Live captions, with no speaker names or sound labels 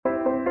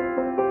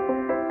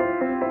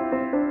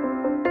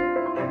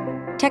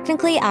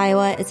Technically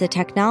Iowa is a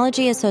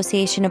Technology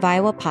Association of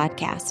Iowa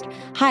podcast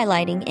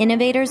highlighting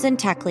innovators and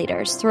tech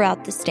leaders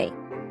throughout the state.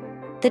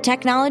 The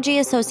Technology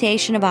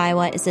Association of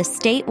Iowa is a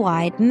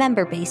statewide,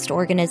 member-based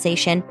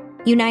organization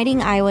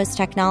uniting Iowa's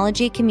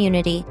technology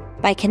community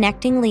by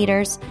connecting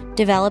leaders,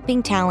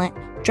 developing talent,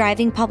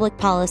 driving public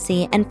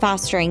policy, and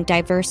fostering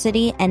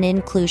diversity and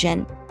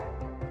inclusion.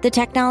 The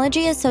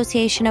Technology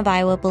Association of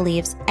Iowa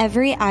believes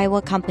every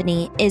Iowa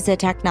company is a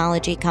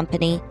technology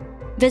company.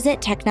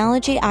 Visit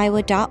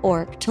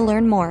technologyiowa.org to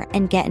learn more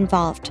and get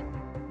involved.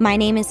 My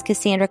name is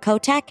Cassandra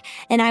Kotek,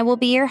 and I will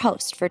be your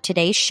host for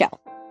today's show.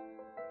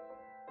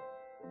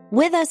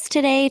 With us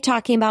today,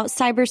 talking about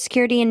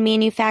cybersecurity and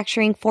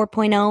manufacturing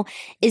 4.0,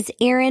 is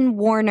Aaron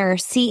Warner,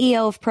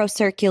 CEO of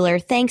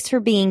ProCircular. Thanks for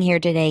being here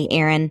today,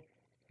 Aaron.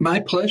 My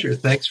pleasure.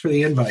 Thanks for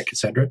the invite,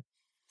 Cassandra.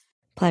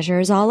 Pleasure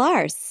is all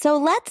ours. So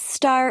let's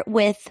start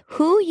with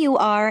who you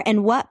are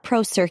and what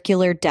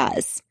ProCircular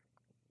does.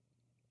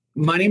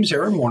 My name is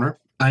Aaron Warner.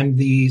 I'm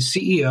the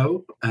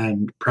CEO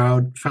and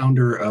proud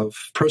founder of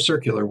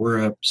ProCircular.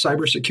 We're a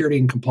cybersecurity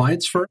and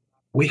compliance firm.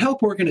 We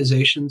help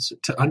organizations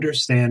to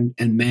understand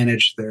and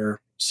manage their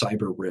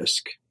cyber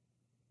risk.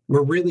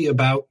 We're really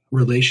about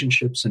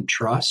relationships and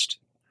trust.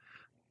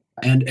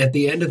 And at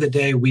the end of the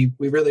day, we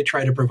really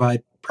try to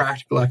provide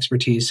practical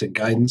expertise and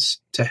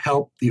guidance to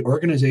help the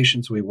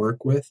organizations we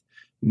work with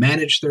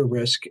manage their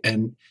risk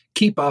and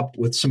keep up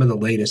with some of the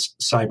latest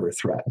cyber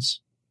threats.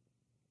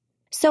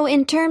 So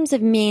in terms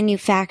of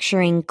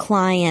manufacturing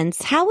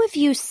clients, how have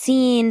you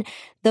seen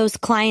those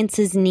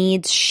clients'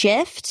 needs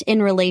shift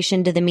in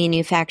relation to the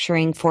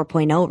manufacturing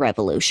 4.0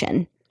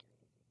 revolution?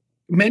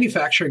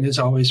 Manufacturing has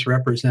always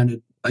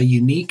represented a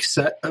unique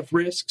set of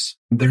risks.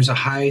 There's a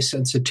high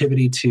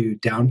sensitivity to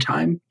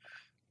downtime.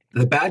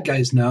 The bad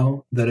guys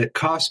know that it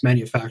costs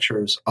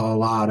manufacturers a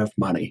lot of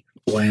money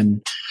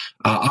when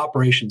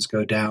operations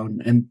go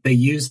down, and they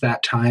use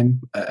that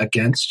time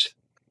against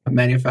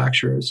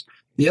manufacturers.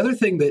 The other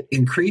thing that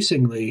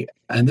increasingly,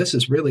 and this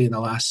is really in the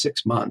last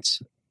 6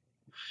 months,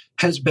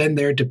 has been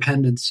their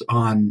dependence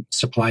on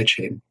supply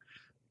chain.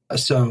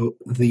 So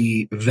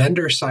the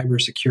vendor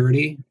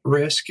cybersecurity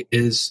risk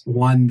is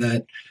one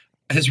that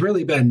has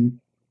really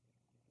been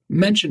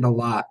mentioned a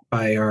lot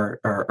by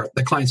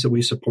the clients that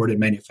we support in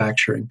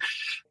manufacturing.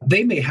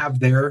 They may have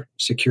their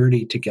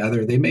security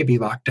together. They may be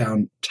locked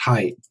down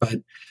tight,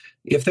 but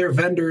if their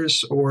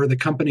vendors or the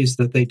companies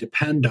that they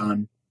depend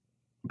on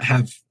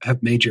have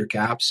major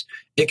gaps,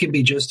 it can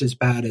be just as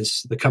bad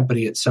as the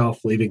company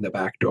itself leaving the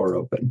back door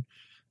open.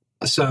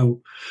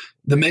 So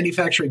the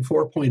manufacturing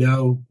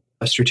 4.0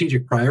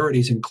 strategic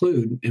priorities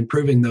include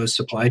improving those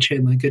supply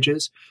chain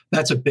linkages.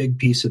 That's a big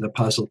piece of the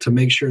puzzle to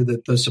make sure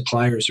that those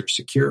suppliers are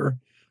secure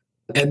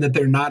and that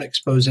they're not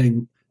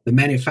exposing the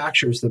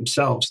manufacturers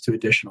themselves to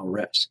additional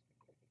risk.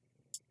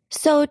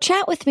 So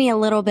chat with me a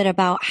little bit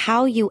about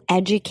how you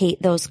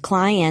educate those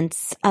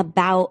clients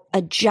about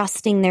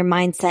adjusting their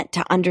mindset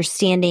to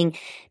understanding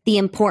the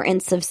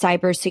importance of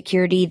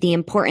cybersecurity, the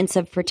importance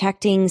of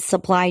protecting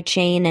supply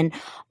chain, and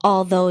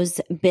all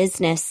those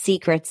business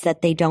secrets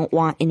that they don't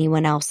want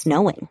anyone else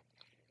knowing.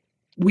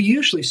 We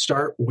usually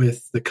start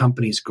with the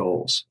company's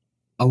goals.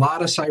 A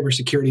lot of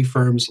cybersecurity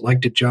firms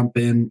like to jump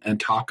in and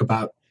talk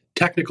about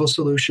technical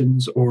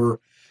solutions or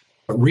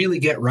really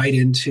get right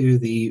into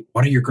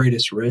what are your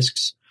greatest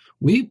risks.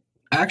 We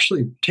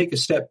actually take a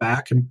step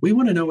back and we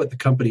want to know what the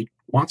company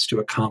wants to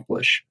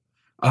accomplish.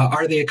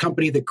 Are they a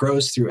company that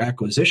grows through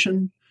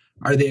acquisition?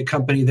 Are they a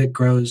company that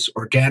grows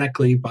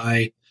organically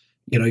by,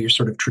 your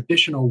sort of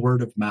traditional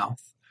word of mouth?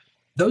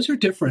 Those are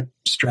different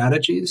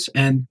strategies,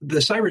 and the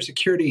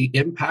cybersecurity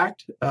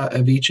impact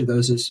of each of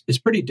those is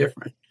pretty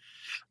different.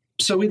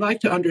 So we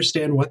like to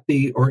understand what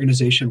the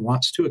organization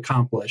wants to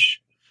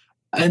accomplish,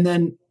 and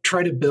then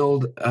try to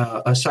build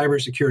a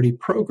cybersecurity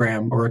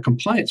program or a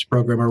compliance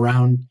program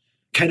around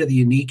kind of the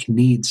unique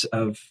needs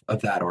of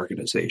that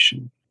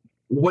organization.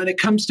 When it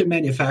comes to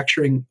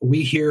manufacturing,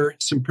 we hear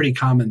some pretty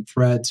common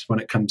threads when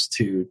it comes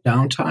to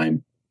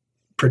downtime,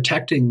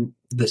 protecting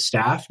the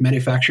staff.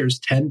 Manufacturers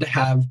tend to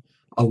have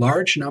a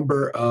large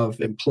number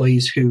of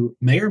employees who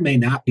may or may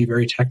not be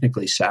very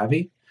technically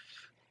savvy.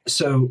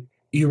 So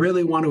you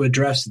really want to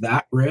address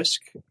that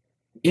risk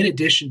in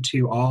addition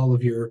to all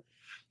of your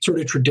sort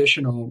of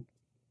traditional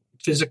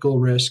physical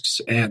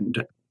risks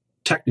and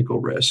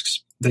technical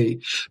risks. They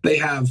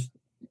have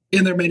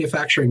in their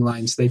manufacturing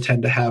lines, they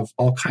tend to have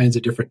all kinds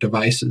of different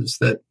devices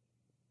that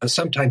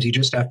sometimes you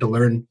just have to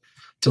learn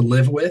to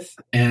live with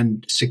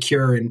and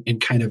secure in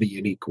kind of a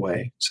unique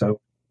way. So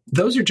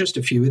those are just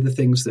a few of the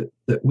things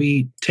that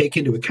we take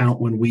into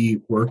account when we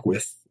work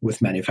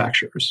with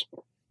manufacturers.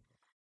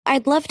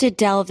 I'd love to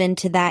delve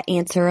into that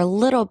answer a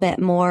little bit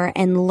more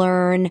and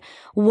learn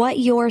what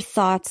your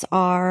thoughts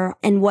are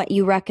and what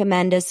you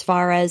recommend as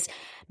far as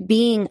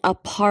being a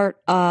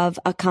part of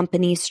a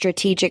company's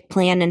strategic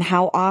plan, and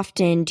how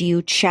often do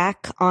you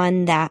check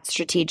on that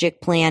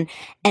strategic plan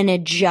and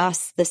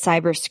adjust the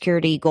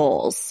cybersecurity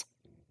goals?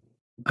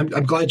 I'm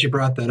glad you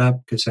brought that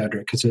up,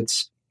 Cassandra,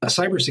 because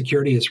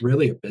cybersecurity is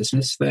really a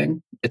business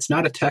thing. It's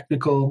not a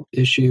technical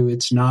issue.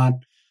 It's not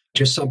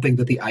just something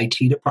that the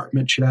IT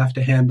department should have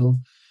to handle.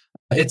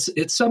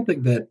 It's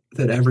something that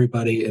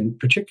everybody, and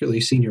particularly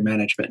senior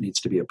management,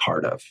 needs to be a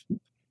part of.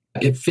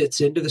 It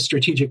fits into the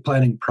strategic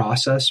planning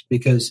process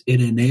because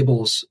it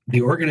enables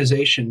the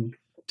organization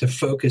to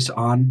focus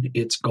on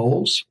its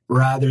goals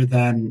rather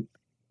than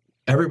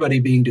everybody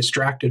being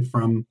distracted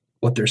from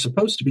what they're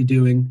supposed to be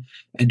doing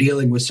and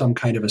dealing with some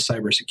kind of a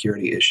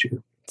cybersecurity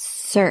issue.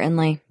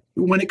 Certainly.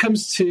 When it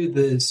comes to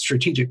the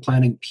strategic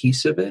planning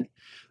piece of it,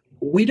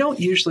 we don't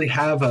usually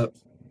have a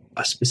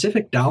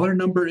specific dollar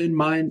number in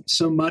mind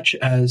so much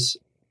as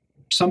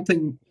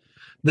something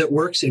that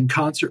works in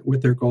concert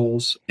with their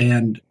goals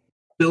and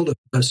build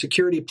a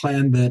security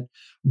plan that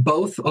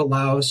both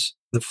allows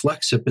the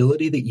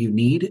flexibility that you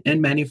need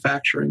in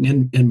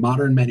manufacturing, in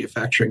modern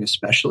manufacturing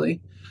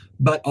especially,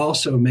 but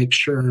also make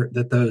sure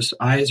that those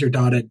I's are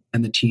dotted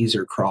and the T's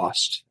are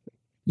crossed.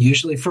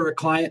 Usually for a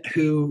client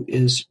who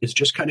is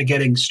just kind of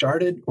getting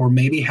started or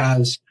maybe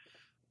has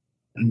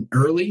an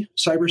early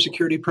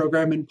cybersecurity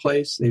program in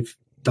place, they've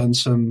done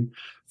some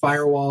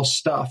firewall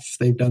stuff,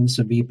 they've done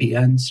some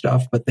VPN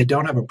stuff, but they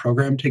don't have a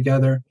program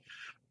together,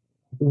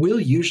 we'll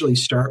usually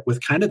start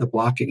with kind of the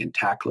blocking and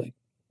tackling.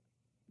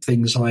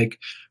 Things like,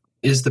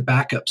 is the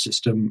backup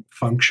system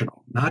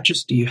functional? Not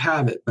just do you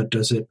have it, but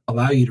does it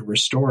allow you to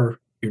restore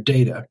your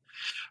data?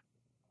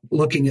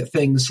 Looking at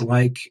things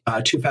like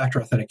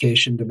two-factor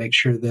authentication to make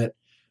sure that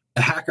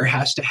the hacker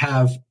has to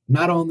have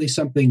not only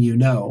something you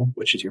know,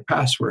 which is your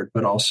password,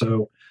 but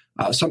also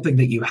something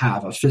that you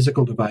have, a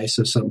physical device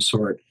of some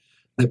sort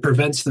that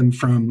prevents them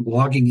from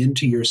logging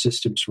into your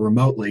systems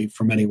remotely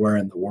from anywhere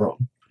in the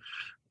world.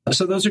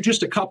 So those are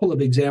just a couple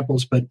of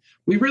examples, but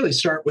we really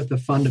start with the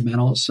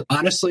fundamentals.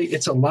 Honestly,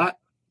 it's a lot.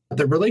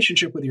 The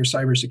relationship with your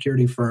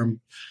cybersecurity firm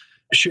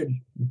should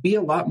be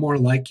a lot more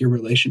like your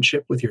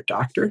relationship with your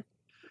doctor,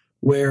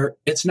 where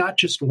it's not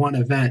just one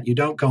event. You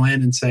don't go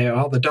in and say,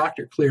 oh, the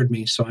doctor cleared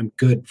me, so I'm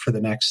good for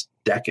the next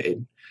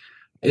decade.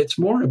 It's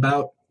more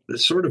about the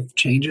sort of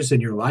changes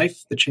in your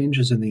life, the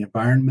changes in the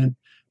environment.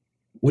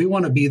 We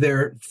want to be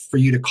there for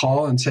you to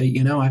call and say,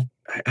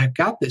 I've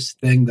got this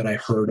thing that I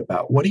heard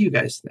about. What do you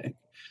guys think?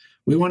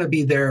 We want to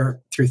be there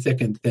through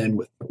thick and thin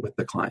with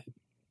the client.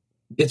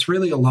 It's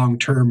really a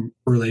long-term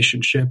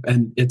relationship,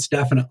 and it's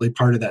definitely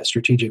part of that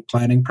strategic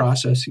planning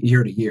process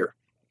year to year.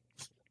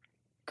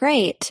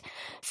 Great.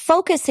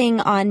 Focusing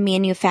on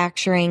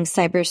manufacturing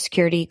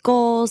cybersecurity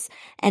goals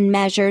and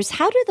measures,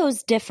 how do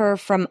those differ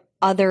from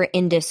other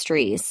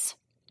industries?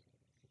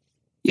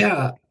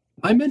 Yeah,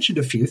 I mentioned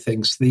a few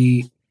things.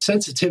 The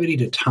sensitivity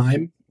to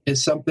time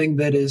is something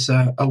that is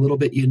a little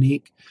bit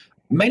unique.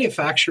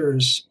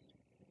 Manufacturers,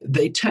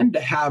 they tend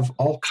to have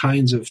all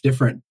kinds of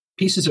different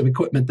pieces of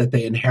equipment that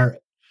they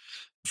inherit.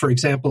 For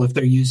example, if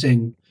they're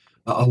using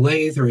a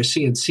lathe or a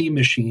CNC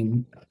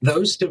machine,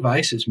 those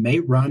devices may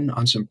run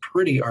on some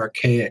pretty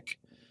archaic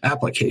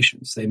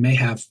applications. They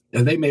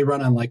may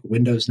run on like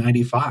Windows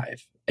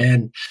 95.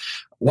 And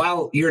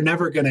while you're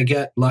never going to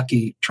get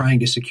lucky trying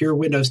to secure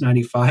Windows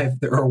 95,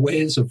 there are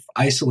ways of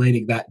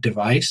isolating that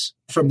device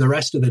from the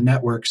rest of the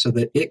network so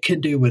that it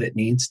can do what it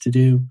needs to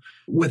do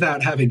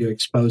without having to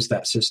expose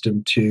that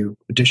system to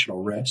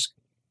additional risk.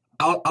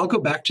 I'll go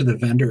back to the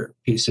vendor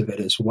piece of it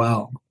as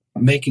well,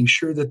 making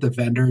sure that the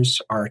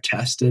vendors are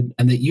tested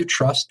and that you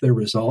trust their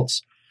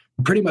results.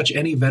 Pretty much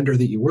any vendor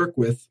that you work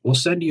with will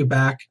send you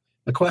back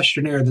a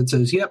questionnaire that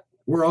says, yep,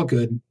 we're all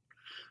good.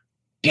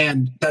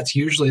 And that's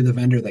usually the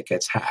vendor that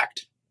gets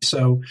hacked.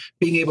 So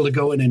being able to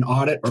go in and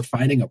audit, or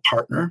finding a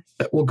partner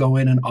that will go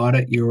in and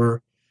audit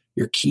your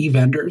key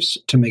vendors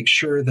to make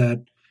sure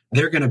that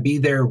they're going to be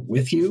there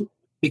with you.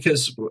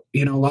 Because,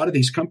 a lot of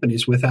these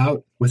companies,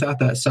 without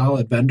that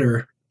solid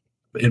vendor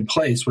in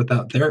place,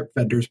 without their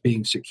vendors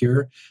being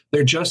secure,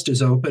 they're just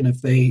as open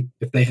if they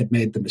had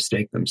made the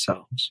mistake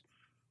themselves.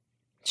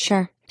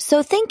 Sure.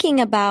 So thinking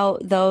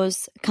about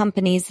those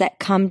companies that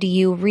come to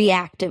you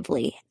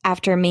reactively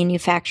after a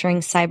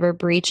manufacturing cyber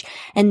breach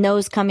and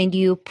those coming to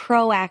you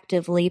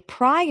proactively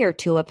prior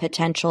to a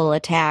potential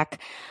attack,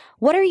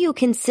 what are you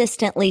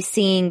consistently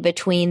seeing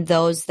between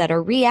those that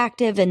are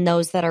reactive and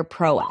those that are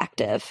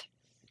proactive?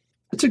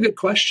 That's a good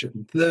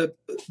question. The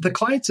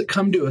clients that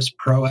come to us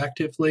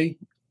proactively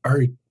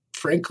are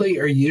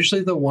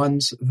usually the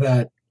ones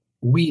that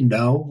we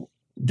know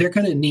they're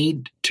going to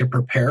need to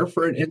prepare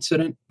for an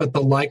incident, but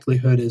the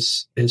likelihood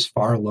is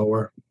far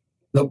lower.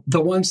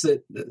 The ones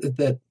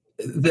that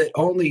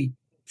only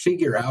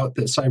figure out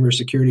that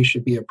cybersecurity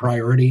should be a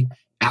priority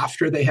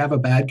after they have a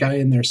bad guy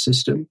in their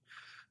system,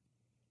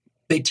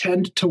 they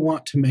tend to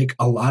want to make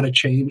a lot of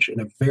change in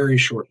a very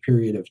short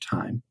period of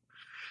time.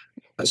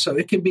 So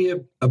it can be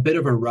a bit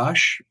of a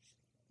rush,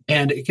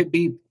 and it can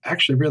be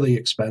actually really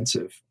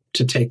expensive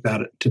to take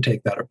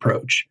that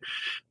approach.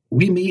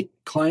 We meet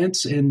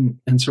clients in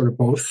sort of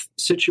both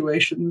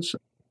situations.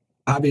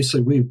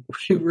 Obviously, we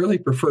really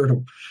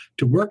prefer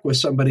to work with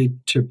somebody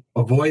to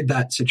avoid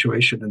that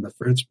situation in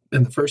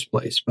the first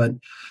place. But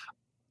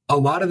a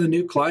lot of the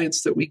new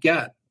clients that we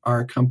get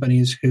are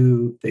companies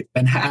who they've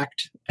been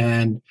hacked,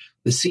 and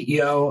the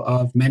CEO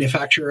of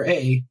manufacturer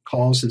A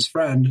calls his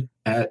friend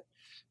at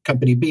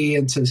company B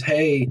and says,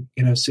 hey,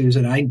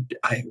 Susan,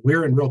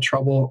 we're in real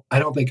trouble. I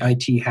don't think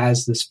IT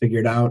has this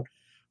figured out.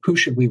 Who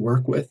should we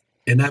work with?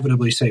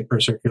 Inevitably say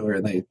ProCircular,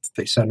 and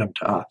they send them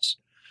to us.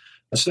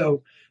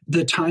 So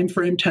the time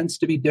frame tends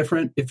to be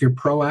different. If you're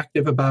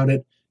proactive about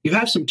it, you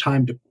have some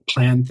time to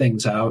plan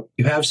things out.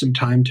 You have some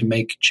time to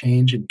make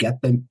change and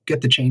get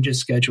the changes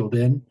scheduled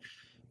in.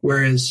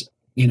 Whereas,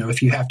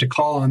 if you have to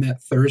call on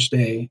that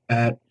Thursday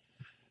at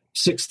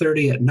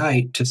 6:30 at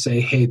night to say,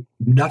 hey,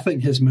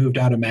 nothing has moved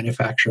out of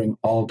manufacturing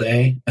all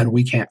day and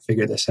we can't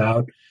figure this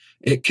out,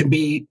 it can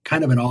be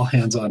kind of an all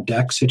hands on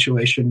deck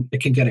situation.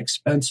 It can get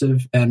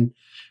expensive, and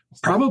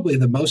probably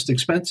the most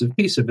expensive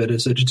piece of it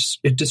is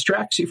it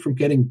distracts you from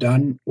getting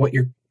done what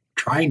you're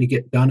trying to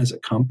get done as a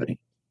company.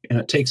 And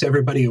it takes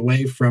everybody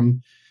away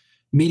from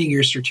meeting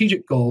your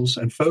strategic goals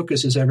and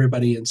focuses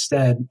everybody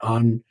instead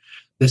on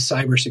this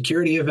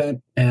cybersecurity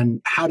event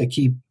and how to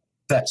keep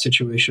that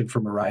situation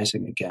from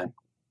arising again.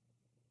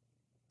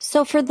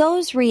 So for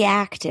those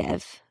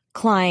reactive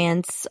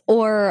clients,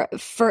 or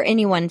for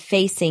anyone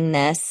facing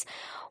this,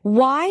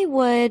 why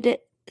would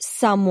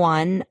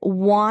someone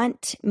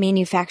want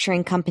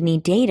manufacturing company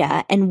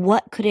data, and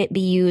what could it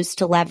be used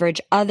to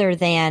leverage other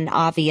than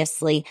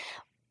obviously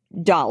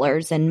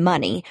dollars and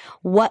money?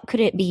 What could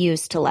it be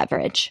used to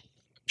leverage?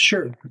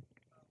 Sure.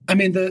 I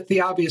mean,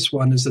 the obvious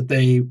one is that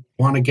they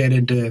want to get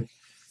into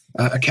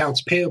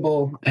accounts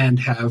payable and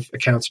have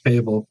accounts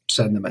payable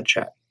send them a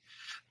check.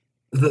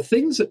 The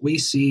things that we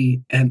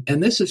see, and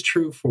this is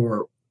true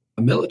for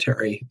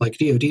military, like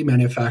DoD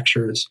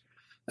manufacturers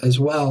as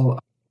well,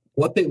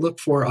 what they look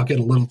for, I'll get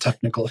a little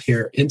technical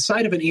here,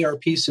 inside of an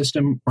ERP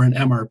system or an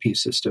MRP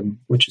system,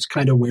 which is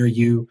kind of where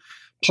you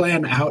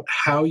plan out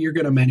how you're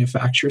going to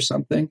manufacture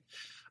something.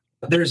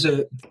 There's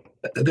a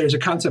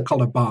concept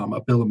called a BOM,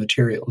 a bill of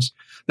materials.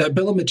 That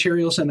bill of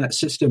materials in that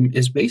system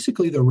is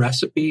basically the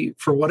recipe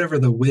for whatever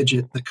the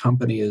widget the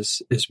company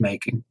is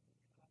making.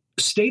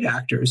 State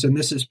actors, and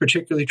this is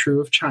particularly true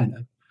of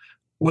China,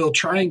 will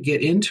try and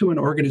get into an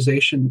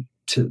organization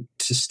to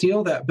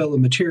steal that bill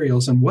of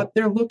materials, and what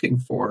they're looking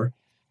for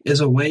is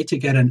a way to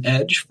get an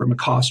edge from a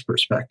cost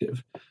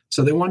perspective.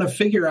 So they want to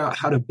figure out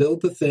how to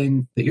build the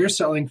thing that you're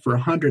selling for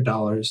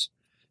 $100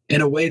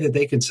 in a way that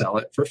they can sell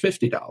it for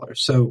 $50.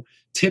 So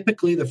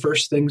typically the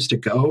first things to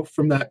go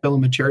from that bill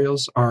of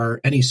materials are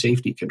any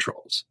safety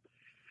controls.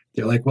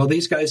 They're like, well,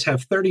 these guys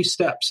have 30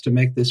 steps to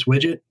make this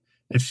widget,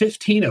 and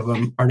 15 of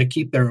them are to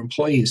keep their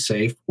employees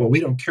safe. Well, we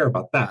don't care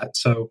about that.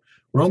 So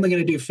we're only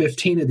going to do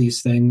 15 of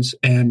these things,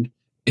 and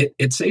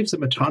it saves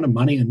them a ton of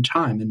money and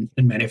time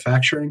in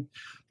manufacturing.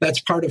 That's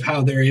part of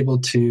how they're able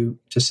to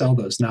sell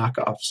those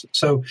knockoffs.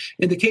 So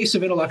in the case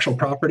of intellectual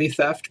property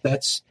theft,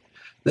 that's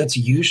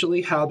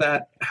usually how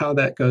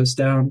that goes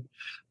down.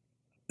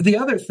 The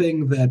other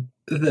thing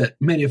that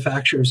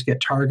manufacturers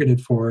get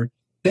targeted for,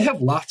 they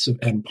have lots of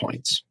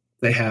endpoints.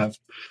 They have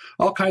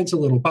all kinds of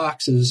little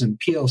boxes and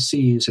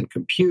PLCs and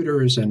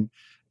computers, and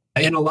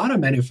a lot of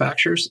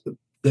manufacturers,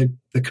 the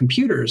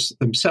computers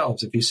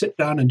themselves, if you sit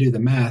down and do the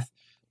math,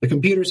 the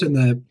computers and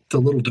the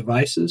little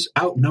devices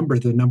outnumber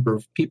the number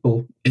of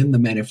people in the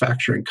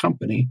manufacturing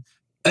company.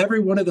 Every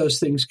one of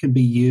those things can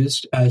be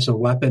used as a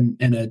weapon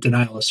in a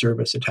denial of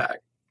service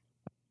attack.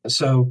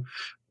 So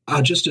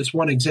just as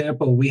one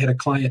example, we had a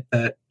client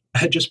that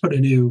had just put a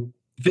new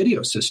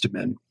video system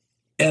in,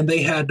 and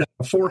they had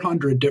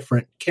 400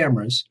 different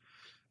cameras,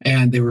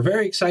 and they were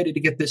very excited to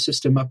get this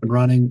system up and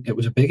running. It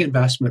was a big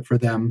investment for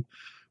them.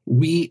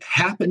 We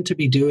happened to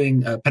be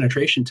doing a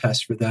penetration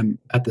test for them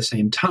at the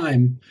same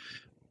time,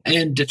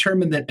 and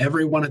determined that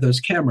every one of those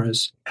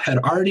cameras had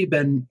already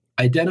been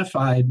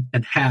identified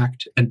and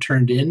hacked and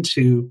turned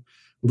into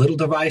little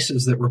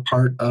devices that were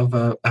part of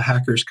a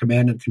hacker's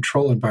command and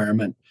control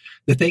environment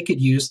that they could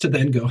use to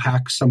then go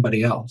hack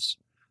somebody else.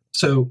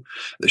 So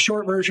the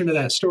short version of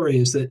that story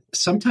is that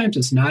sometimes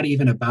it's not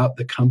even about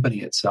the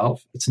company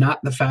itself. It's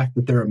not the fact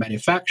that they're a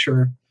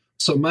manufacturer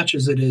so much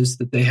as it is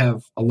that they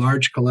have a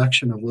large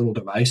collection of little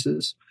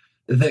devices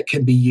that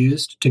can be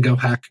used to go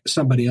hack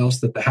somebody else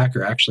that the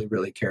hacker actually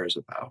really cares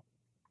about.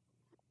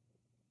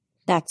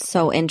 That's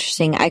so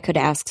interesting. I could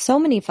ask so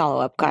many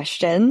follow-up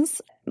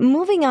questions.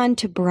 Moving on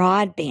to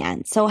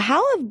broadband. So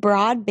how have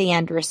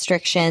broadband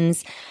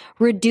restrictions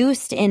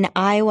reduced in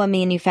Iowa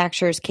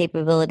manufacturers'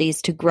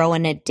 capabilities to grow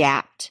and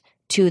adapt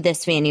to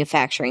this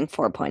manufacturing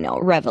 4.0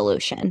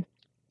 revolution?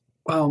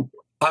 Well,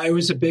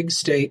 Iowa's a big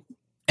state,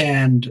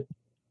 and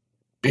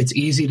it's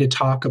easy to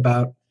talk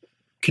about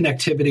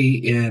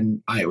connectivity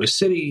in Iowa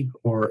City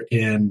or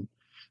in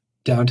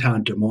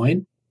downtown Des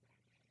Moines.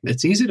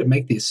 It's easy to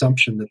make the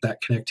assumption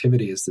that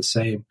connectivity is the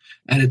same,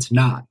 and it's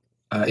not.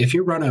 If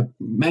you run a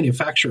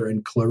manufacturer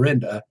in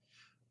Clarinda,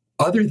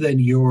 other than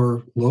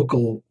your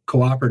local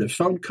cooperative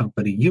phone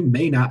company, you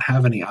may not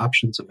have any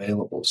options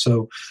available.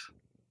 So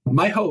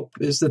my hope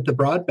is that the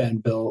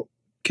broadband bill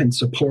can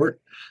support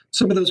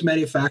some of those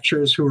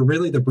manufacturers who are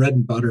really the bread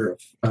and butter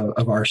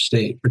of our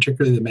state,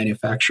 particularly the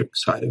manufacturing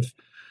side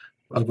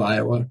of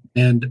Iowa,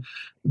 and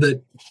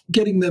that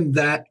getting them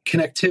that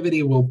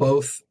connectivity will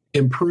both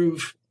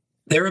improve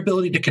their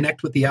ability to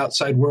connect with the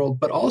outside world,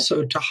 but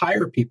also to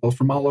hire people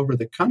from all over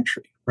the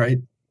country, right?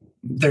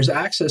 There's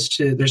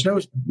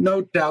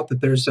no doubt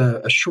that there's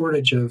a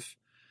shortage of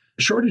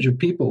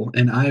people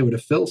in Iowa to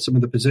fill some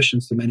of the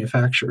positions the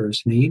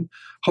manufacturers need.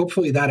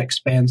 Hopefully that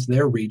expands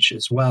their reach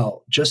as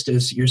well, just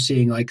as you're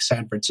seeing like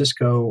San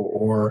Francisco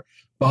or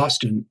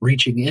Boston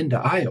reaching into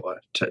Iowa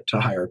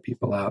to hire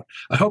people out.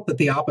 I hope that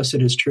the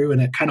opposite is true,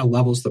 and it kind of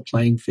levels the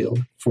playing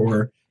field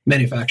for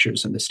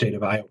manufacturers in the state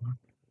of Iowa.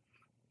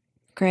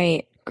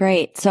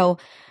 Great. So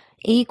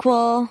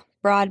equal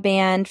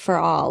broadband for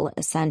all,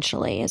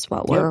 essentially, is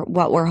what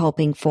we're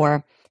hoping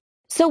for.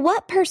 So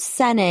what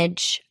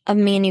percentage of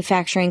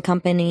manufacturing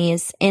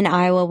companies in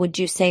Iowa would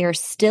you say are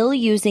still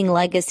using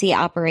legacy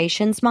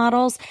operations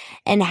models,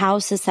 and how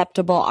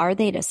susceptible are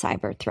they to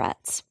cyber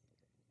threats?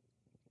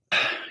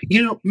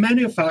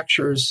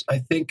 Manufacturers, I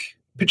think,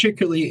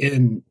 particularly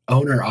in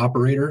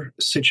owner-operator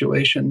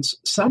situations,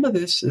 some of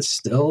this is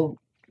still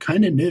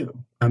kind of new.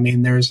 I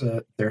mean, there's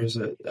a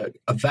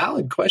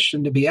valid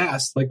question to be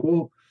asked, like,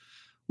 well,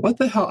 what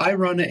the hell? I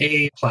run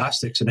an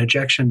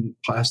injection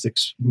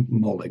plastics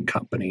molding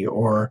company,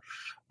 or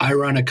I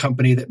run a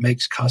company that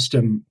makes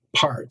custom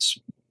parts.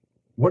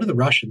 What do the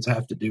Russians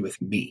have to do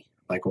with me?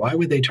 Like, why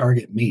would they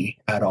target me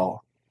at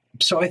all?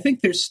 So I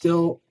think there's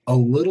still a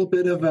little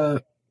bit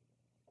of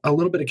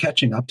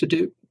catching up to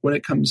do when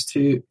it comes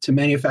to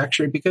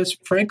manufacturing, because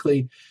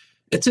frankly,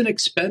 it's an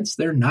expense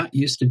they're not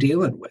used to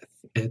dealing with.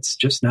 It's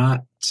just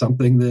not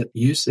something that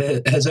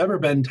has ever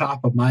been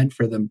top of mind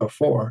for them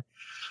before.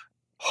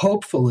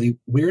 Hopefully,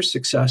 we're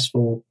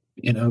successful,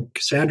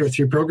 Cassandra,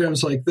 through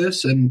programs like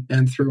this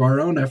and through our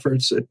own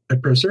efforts at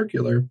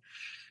ProCircular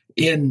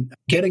in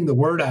getting the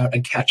word out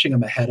and catching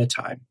them ahead of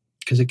time.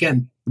 Because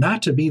again,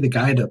 not to be the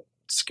guy to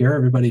scare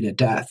everybody to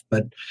death,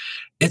 but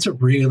it's a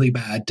really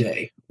bad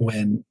day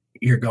when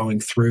you're going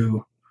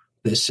through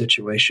this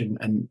situation.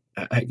 And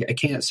I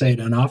can't say it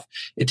enough.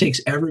 It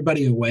takes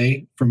everybody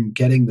away from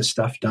getting the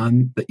stuff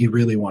done that you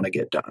really want to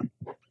get done.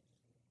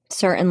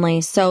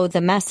 Certainly. So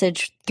the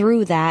message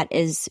through that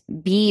is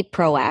be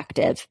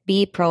proactive.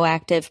 Be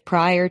proactive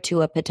prior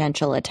to a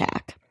potential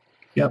attack.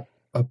 Yep.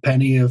 A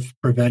penny of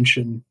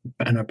prevention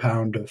and a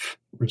pound of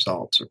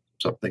results, or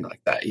something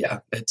like that. Yeah.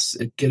 It's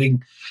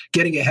getting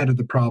ahead of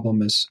the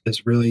problem is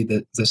really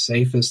the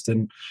safest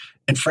and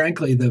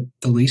frankly, the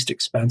least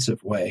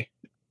expensive way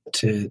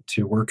to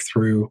work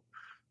through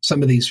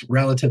some of these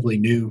relatively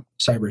new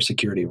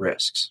cybersecurity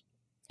risks.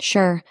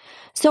 Sure.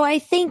 So I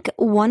think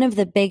one of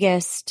the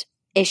biggest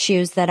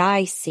issues that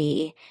I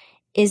see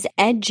is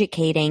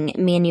educating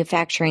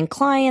manufacturing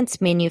clients,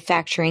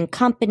 manufacturing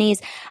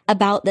companies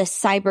about the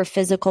cyber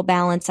physical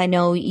balance. I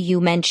know you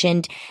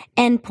mentioned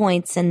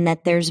endpoints and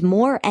that there's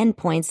more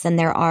endpoints than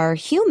there are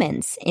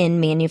humans in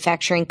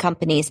manufacturing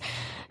companies.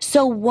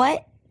 So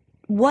what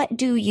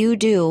do you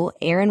do,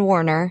 Aaron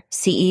Warner,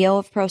 CEO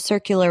of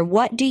ProCircular,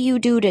 what do you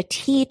do to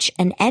teach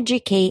and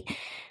educate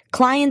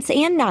clients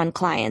and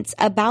non-clients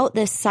about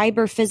this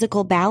cyber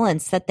physical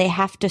balance that they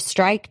have to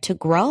strike to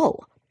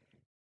grow?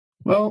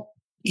 Well,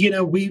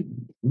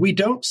 we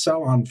don't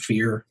sell on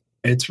fear.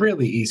 It's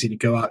really easy to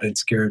go out and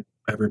scare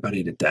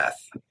everybody to death.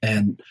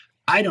 And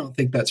I don't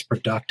think that's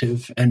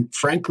productive. And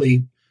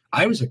frankly,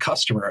 I was a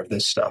customer of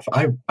this stuff.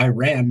 I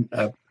ran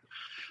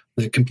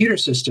the computer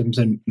systems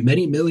and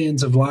many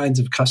millions of lines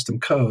of custom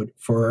code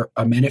for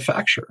a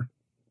manufacturer.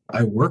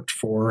 I worked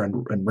for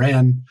and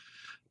ran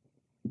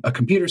a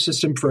computer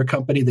system for a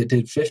company that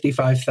did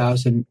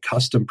 55,000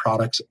 custom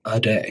products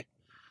a day.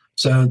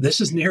 So this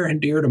is near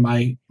and dear to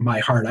my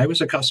heart. I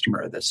was a customer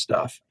of this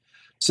stuff.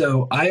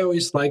 So I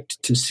always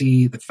liked to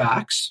see the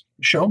facts.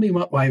 Show me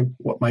what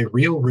my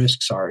real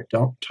risks are.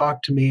 Don't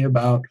talk to me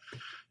about,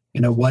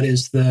 what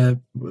is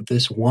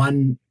this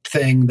one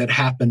thing that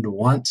happened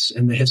once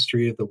in the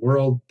history of the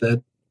world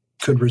that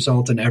could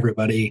result in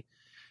everybody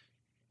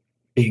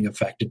being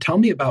affected. Tell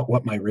me about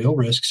what my real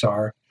risks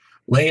are.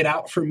 Lay it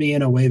out for me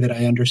in a way that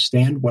I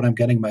understand what I'm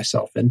getting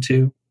myself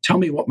into. Tell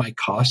me what my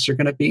costs are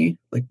going to be.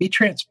 Like, be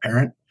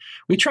transparent.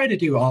 We try to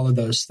do all of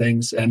those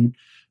things. And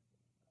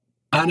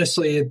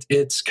honestly,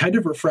 it's kind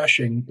of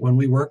refreshing when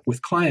we work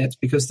with clients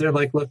because they're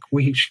like, look,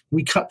 we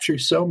cut through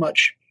so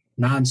much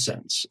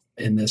nonsense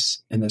in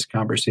this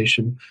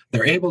conversation.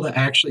 They're able to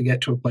actually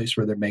get to a place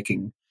where they're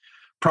making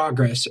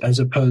progress as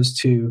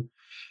opposed to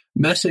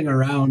messing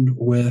around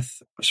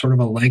with sort of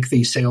a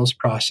lengthy sales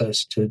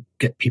process to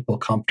get people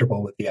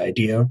comfortable with the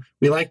idea.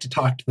 We like to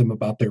talk to them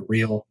about their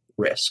real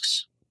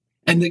risks.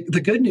 And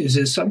the good news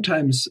is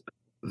sometimes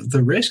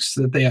the risks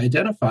that they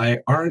identify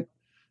aren't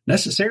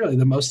necessarily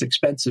the most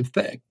expensive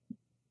thing.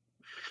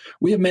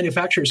 We have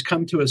manufacturers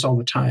come to us all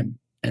the time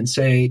and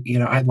say,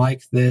 I'd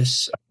like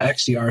this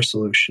XDR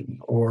solution,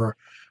 or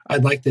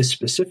I'd like this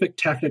specific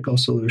technical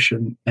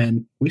solution.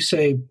 And we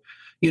say,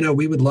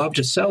 we would love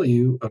to sell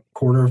you a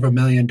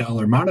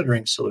 $250,000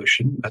 monitoring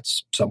solution.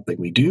 That's something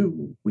we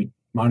do. We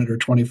monitor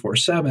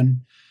 24/7.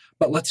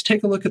 But let's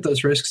take a look at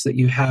those risks that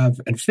you have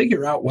and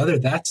figure out whether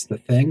that's the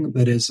thing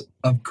that is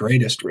of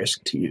greatest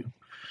risk to you.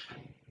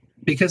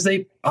 Because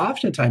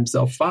oftentimes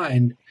they'll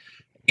find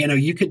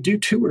You could do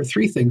 2 or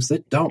 3 things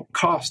that don't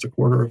cost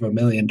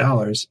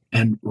 $250,000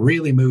 and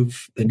really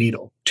move the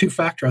needle.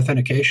 Two-factor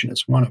authentication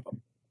is one of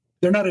them.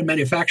 They're not in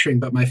manufacturing,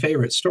 but my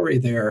favorite story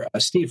there,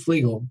 Steve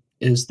Flegel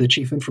is the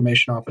Chief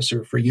Information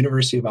Officer for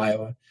University of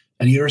Iowa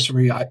and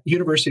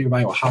University of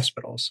Iowa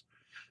hospitals.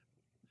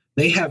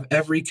 They have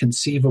every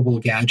conceivable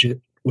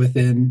gadget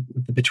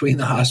between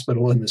the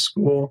hospital and the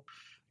school,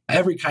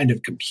 every kind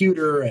of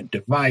computer and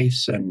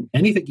device and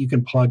anything you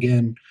can plug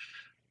in.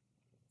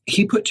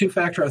 He put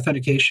two-factor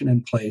authentication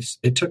in place.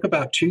 It took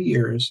about 2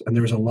 years, and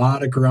there was a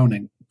lot of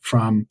groaning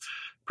from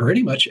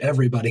pretty much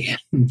everybody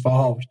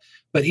involved.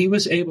 But he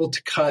was able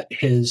to cut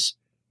his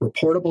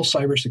reportable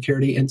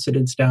cybersecurity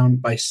incidents down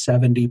by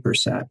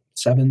 70%.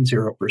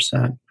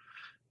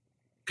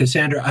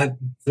 Cassandra,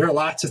 there are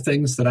lots of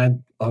things that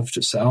I'd love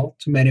to sell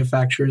to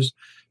manufacturers.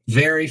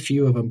 Very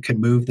few of them can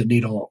move the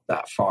needle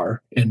that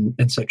far in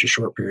such a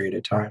short period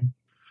of time.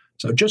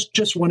 So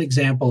just one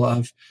example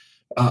of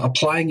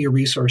applying your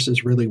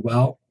resources really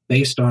well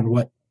based on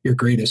what your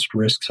greatest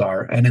risks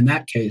are. And in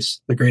that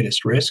case, the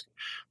greatest risk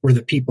were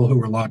the people who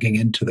were logging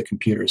into the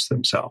computers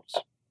themselves.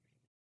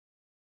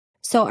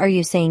 So are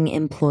you saying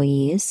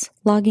employees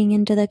logging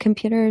into the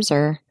computers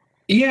or?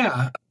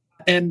 Yeah.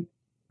 And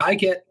I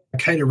get a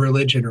kind of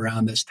religion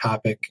around this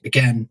topic.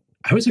 Again,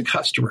 I was a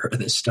customer of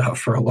this stuff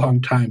for a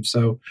long time.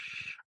 So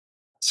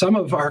some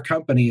of our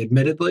company,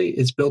 admittedly,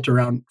 is built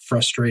around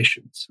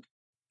frustrations.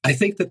 I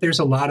think that there's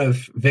a lot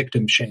of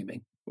victim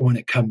shaming when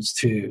it comes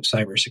to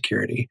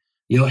cybersecurity.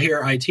 You'll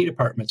hear IT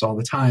departments all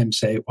the time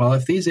say, well,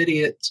 if these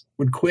idiots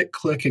would quit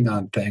clicking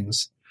on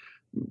things,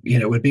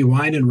 it would be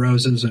wine and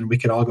roses and we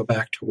could all go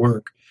back to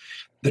work.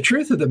 The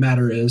truth of the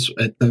matter is,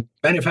 at the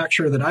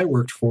manufacturer that I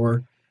worked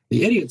for,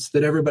 the idiots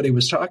that everybody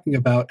was talking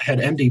about had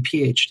MD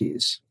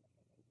PhDs.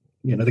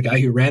 The guy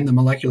who ran the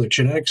molecular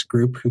genetics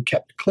group who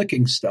kept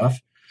clicking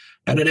stuff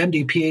had an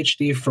MD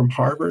PhD from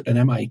Harvard and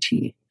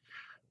MIT.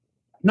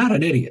 Not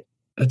an idiot.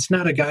 That's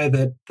not a guy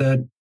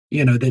that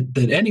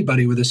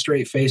anybody with a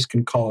straight face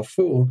can call a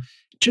fool.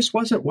 Just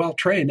wasn't well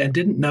trained and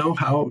didn't know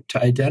how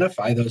to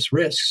identify those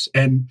risks.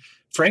 And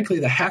frankly,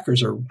 the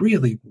hackers are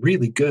really,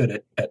 really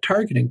good at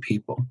targeting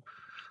people.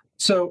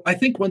 So I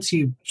think once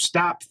you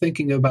stop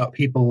thinking about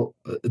people,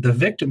 the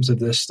victims of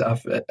this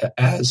stuff,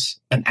 as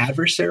an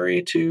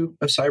adversary to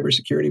a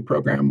cybersecurity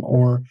program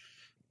or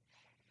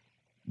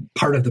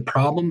part of the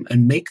problem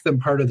and make them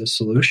part of the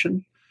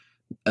solution,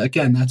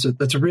 again,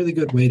 that's a really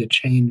good way to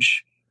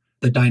change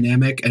the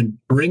dynamic and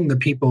bring the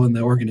people in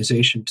the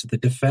organization to the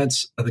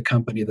defense of the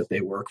company that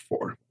they work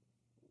for.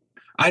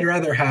 I'd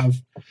rather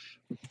have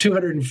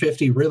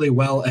 250 really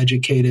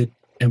well-educated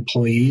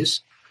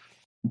employees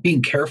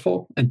being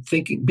careful and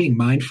being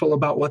mindful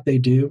about what they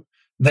do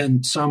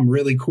than some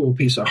really cool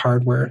piece of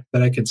hardware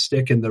that I can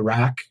stick in the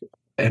rack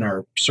in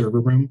our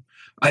server room.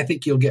 I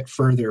think you'll get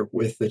further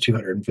with the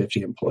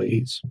 250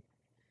 employees.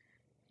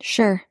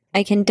 Sure.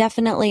 I can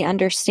definitely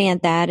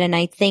understand that. And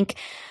I think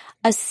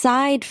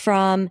aside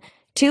from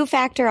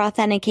two-factor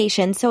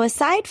authentication, so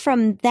aside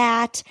from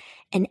that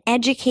and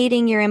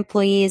educating your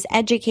employees,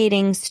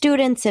 educating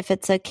students if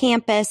it's a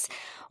campus,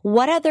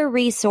 what other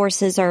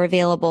resources are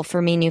available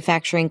for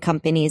manufacturing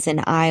companies in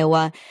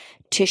Iowa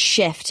to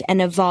shift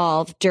and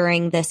evolve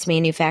during this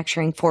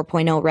manufacturing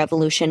 4.0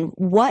 revolution?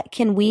 What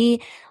can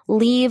we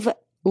leave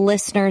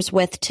listeners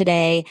with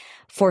today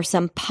for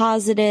some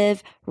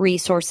positive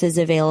resources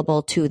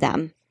available to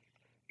them?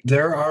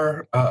 There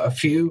are a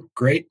few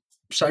great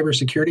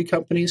cybersecurity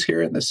companies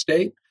here in the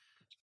state.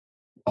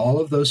 All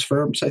of those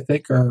firms, I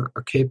think, are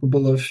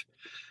capable of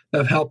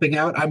helping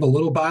out. I'm a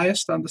little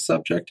biased on the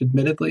subject,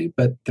 admittedly,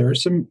 but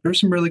there's some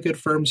really good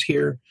firms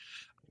here.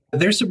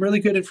 There's some really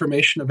good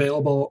information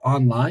available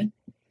online.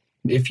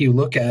 If you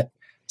look at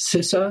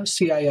CISA,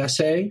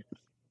 CISA,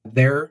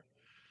 their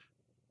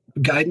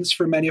guidance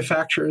for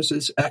manufacturers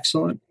is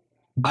excellent.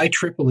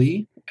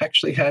 IEEE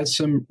actually has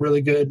some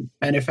really good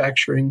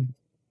manufacturing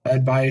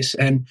advice.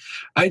 And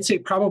I'd say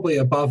probably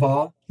above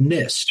all,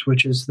 NIST,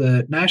 which is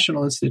the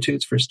National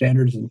Institutes for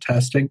Standards and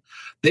Testing.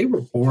 They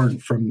were born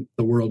from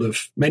the world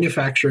of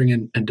manufacturing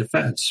and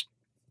defense.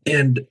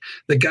 And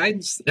the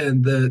guidance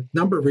and the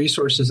number of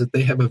resources that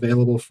they have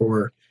available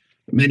for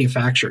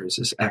manufacturers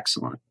is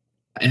excellent.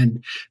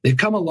 And they've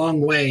come a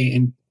long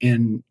way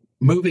in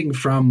moving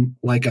from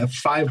like a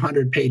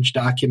 500-page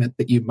document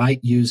that you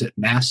might use at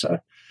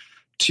NASA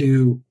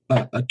to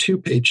a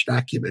 2-page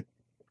document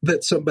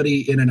that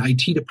somebody in an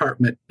IT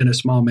department in a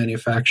small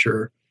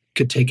manufacturer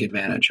could take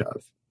advantage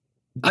of.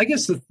 I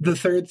guess the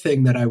third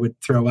thing that I would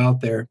throw out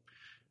there,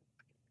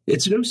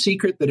 it's no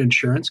secret that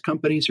insurance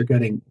companies are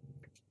getting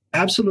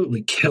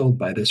absolutely killed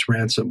by this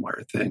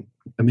ransomware thing.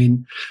 I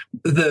mean,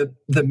 the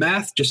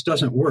math just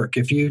doesn't work.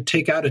 If you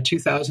take out a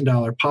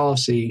 $2,000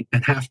 policy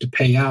and have to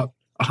pay out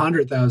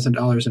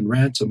 $100,000 in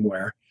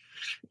ransomware,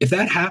 if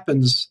that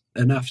happens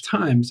enough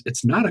times,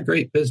 it's not a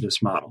great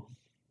business model.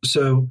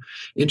 So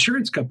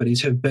insurance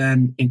companies have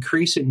been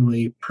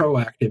increasingly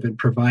proactive in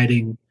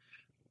providing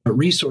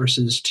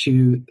resources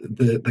to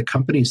the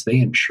companies they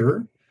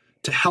insure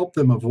to help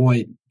them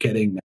avoid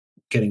getting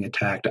getting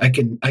attacked. I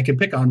can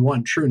pick on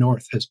one. True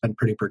North has been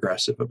pretty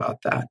progressive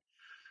about that.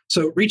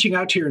 So reaching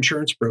out to your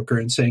insurance broker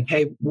and saying,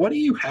 hey, what do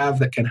you have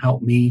that can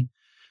help me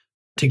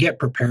to get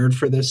prepared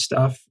for this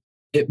stuff?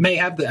 It may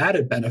have the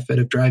added benefit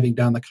of driving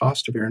down the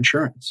cost of your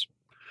insurance.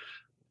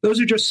 Those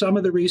are just some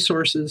of the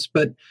resources,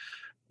 but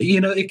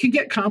it can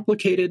get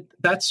complicated.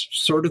 That's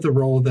sort of the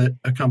role that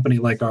a company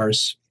like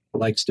ours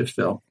likes to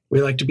fill.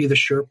 We like to be the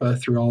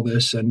Sherpa through all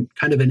this and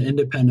kind of an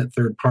independent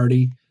third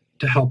party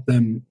to help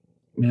them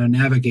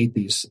navigate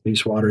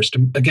these waters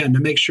to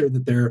make sure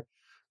that their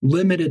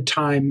limited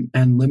time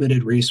and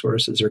limited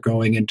resources are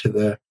going into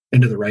the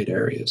right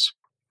areas.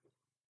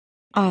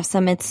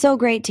 Awesome. It's so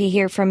great to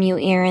hear from you,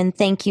 Aaron.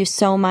 Thank you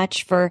so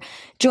much for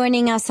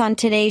joining us on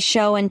today's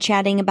show and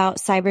chatting about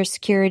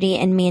cybersecurity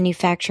and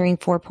manufacturing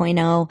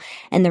 4.0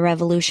 and the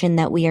revolution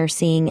that we are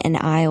seeing in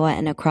Iowa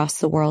and across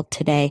the world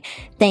today.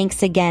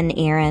 Thanks again,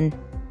 Aaron.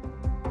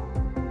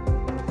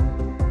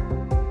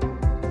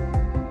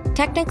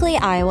 Technically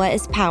Iowa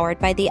is powered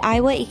by the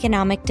Iowa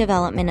Economic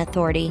Development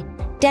Authority,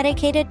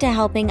 dedicated to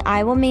helping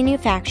Iowa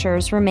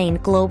manufacturers remain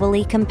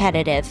globally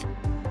competitive.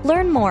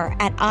 Learn more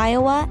at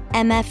iowamfg.com.